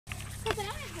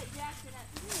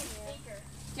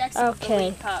Jackson's the Okay.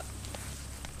 lead pup.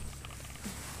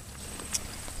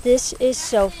 This is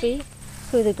Sophie,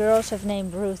 who the girls have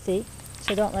named Ruthie.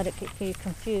 So don't let it get you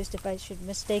confused if I should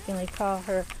mistakenly call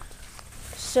her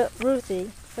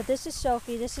Ruthie. But this is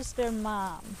Sophie. This is their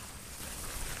mom.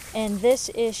 And this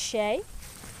is Shay.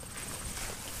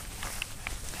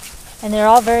 And they're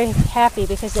all very happy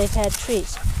because they've had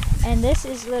treats. And this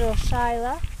is little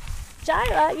Shyla.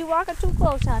 Shyla, you walking too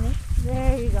close, honey.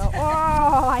 There you go.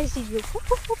 Oh, I see you.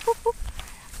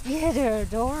 Yeah, they're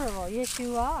adorable. Yes,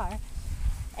 you are.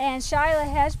 And Shyla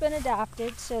has been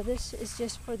adopted, so this is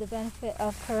just for the benefit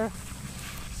of her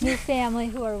new family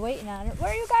who are waiting on her.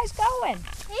 Where are you guys going?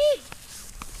 Hey,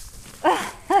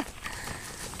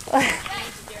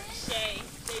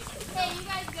 you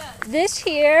guys go. This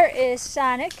here is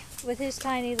Sonic with his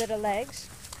tiny little legs,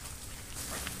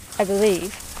 I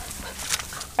believe.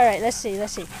 All right, let's see.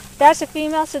 That's a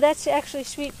female, so that's actually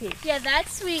Sweet Pea. Yeah,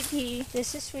 that's Sweet Pea.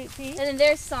 This is Sweet Pea, And then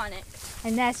there's Sonic.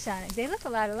 and that's Sonic. They look a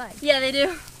lot alike. Yeah, they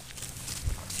do.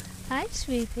 Hi,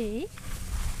 Sweet Pea.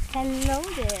 Hello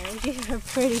there. You're a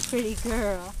pretty, pretty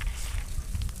girl.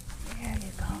 There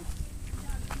you go.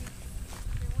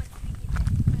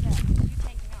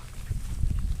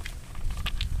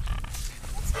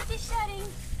 Let's get this shutting.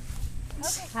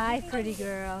 Hi, pretty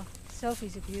girl.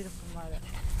 Sophie's a beautiful mother.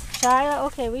 Shyla,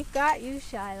 okay, we've got you,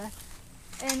 Shyla.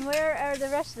 And where are the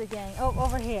rest of the gang? Oh,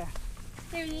 over here.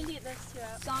 Here, we need to get those two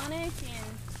out. Sonic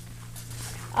and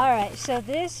All right, so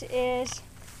this is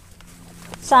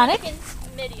Sonic, and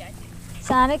Smitty, I think.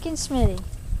 Sonic and Smitty.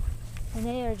 And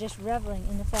they are just reveling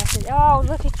in the fact that, oh,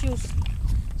 look at you,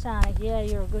 Sonic. Yeah,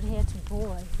 you're a good, handsome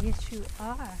boy. Yes, you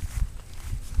are.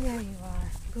 There you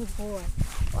are. Good boy.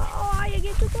 Oh, you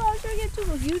get too close, you get too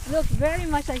close. You look very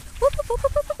much like, whoop, whoop, whoop,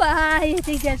 whoop, whoop. Ah, you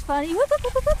think that's funny? Whoop, whoop,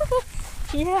 whoop, whoop, whoop, whoop.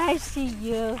 Yeah, I see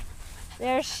you.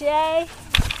 There's Shay,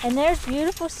 and there's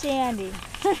beautiful Sandy.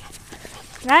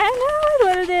 I know,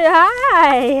 what is it?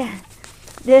 Hi.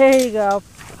 There you go.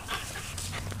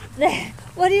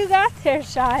 What do you got there,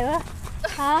 Shyla?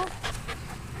 Huh?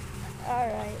 All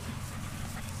right.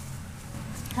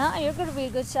 Huh? You're going to be a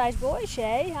good-sized boy,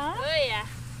 Shay, huh? Oh, yeah.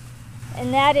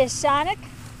 And that is Sonic?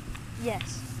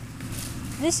 Yes.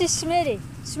 This is Smitty.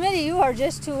 Smitty, you are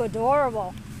just too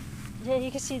adorable. Yeah,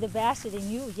 you can see the basset in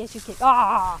you. Yes, you can.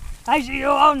 Ah, I see you.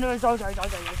 Oh, no. Look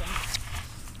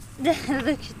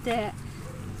at that.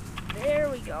 There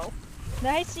we go.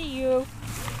 I see you.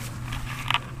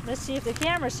 Let's see if the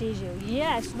camera sees you.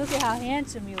 Yes, look at how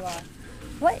handsome you are.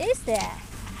 What is that?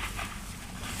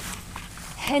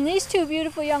 And these two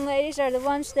beautiful young ladies are the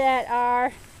ones that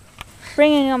are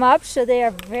bringing them up, so they are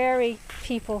very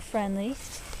people friendly.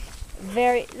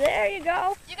 Very, there you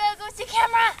go. You gotta go see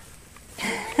camera.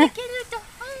 Get it to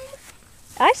home.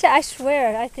 I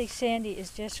swear, I think Sandy is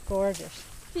just gorgeous.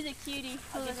 He's a cutie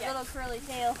with a little curly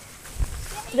tail.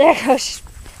 There goes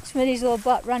Smitty's little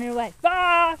butt running away.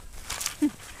 Ah!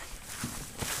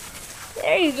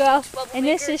 There you go. And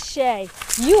this is Shay.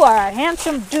 You are a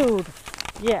handsome dude.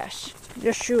 Yes.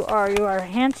 Yes, you are. You are a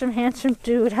handsome, handsome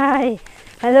dude. Hi.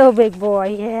 Hello, big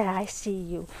boy. Yeah, I see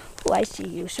you. Oh, I see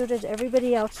you. So does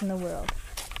everybody else in the world.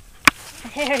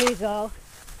 There you go.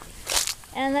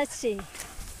 And let's see.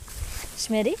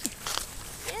 Smitty.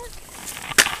 Yeah.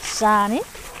 Sonic.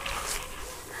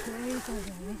 There you go,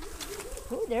 baby.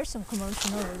 Oh, there's some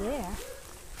commotion over there.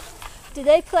 Do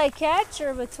they play catch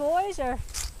or with toys or?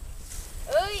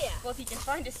 Oh, yeah. Well, if you can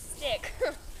find a stick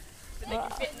that they can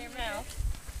fit in their mouth.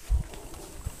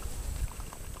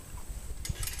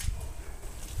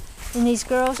 And these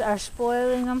girls are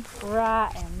spoiling them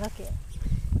rotten. Look at it.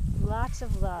 Lots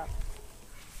of love.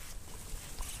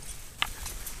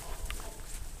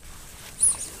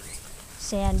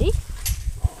 Sandy.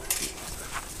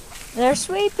 There's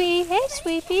Sweet Pea. Hey,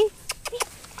 Sweet Pea.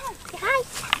 Hi.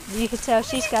 You can tell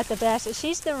she's got the best.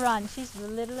 She's the run. She's the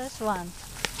littlest one.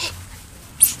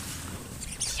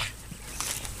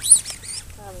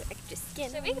 Probably I could just skin.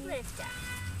 So we can lift that.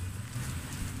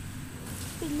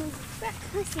 Look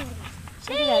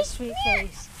at that sweet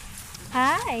face.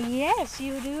 Hi, yes,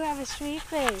 you do have a sweet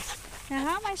face. Now,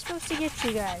 how am I supposed to get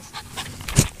you guys?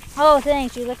 Oh,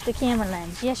 thanks. You looked the camera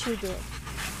lens. Yes, you did.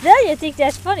 Well, you think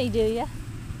that's funny, do you?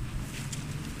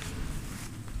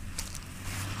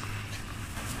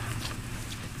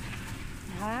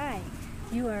 Hi.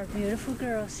 You are a beautiful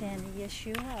girl, Sandy. Yes,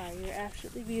 you are. You're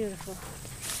absolutely beautiful.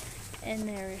 And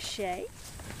there is Shay.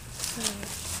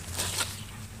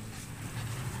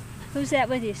 Who's that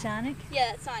with you, Sonic?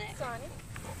 Yeah, that's Sonic.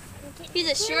 He's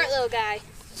a short little guy.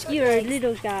 You're a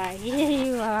little guy. Yeah,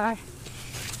 you are.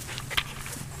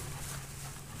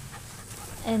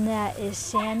 And that is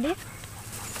Sandy.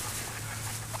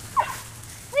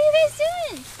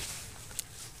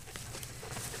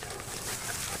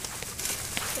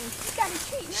 got a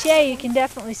treat. Now. Shay, you can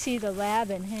definitely see the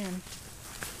lab in him.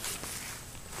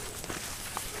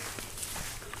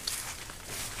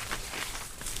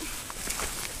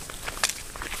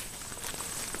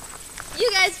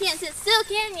 You guys can't sit still,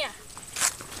 can ya?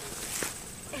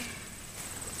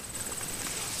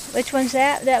 Which one's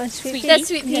that? That one's Sweet Pea? That's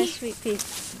Sweet Pea. That's Sweet Pea.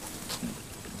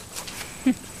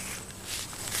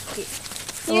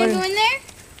 You wanna go in there?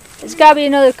 There's got to be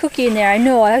another cookie in there. I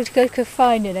know. I could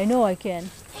find it. I know I can.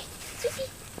 Hey, Sweet Pea.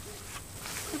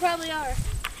 There probably are.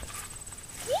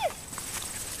 Yeah.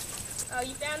 Oh,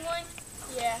 you found one?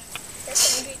 Yeah.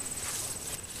 That's hungry.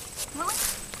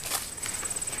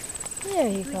 There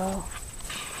you go.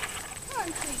 Come on,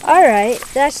 Sweet Pea. All right.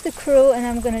 That's the crew, and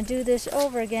I'm going to do this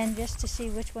over again just to see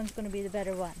which one's going to be the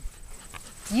better one.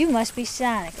 You must be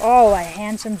Sonic. Oh, a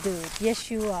handsome dude. Yes,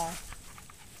 you are.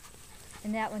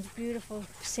 And that one's beautiful,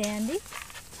 Sandy.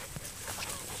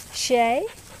 Shay.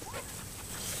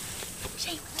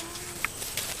 Shay.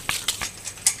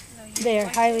 They are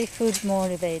highly food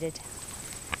motivated.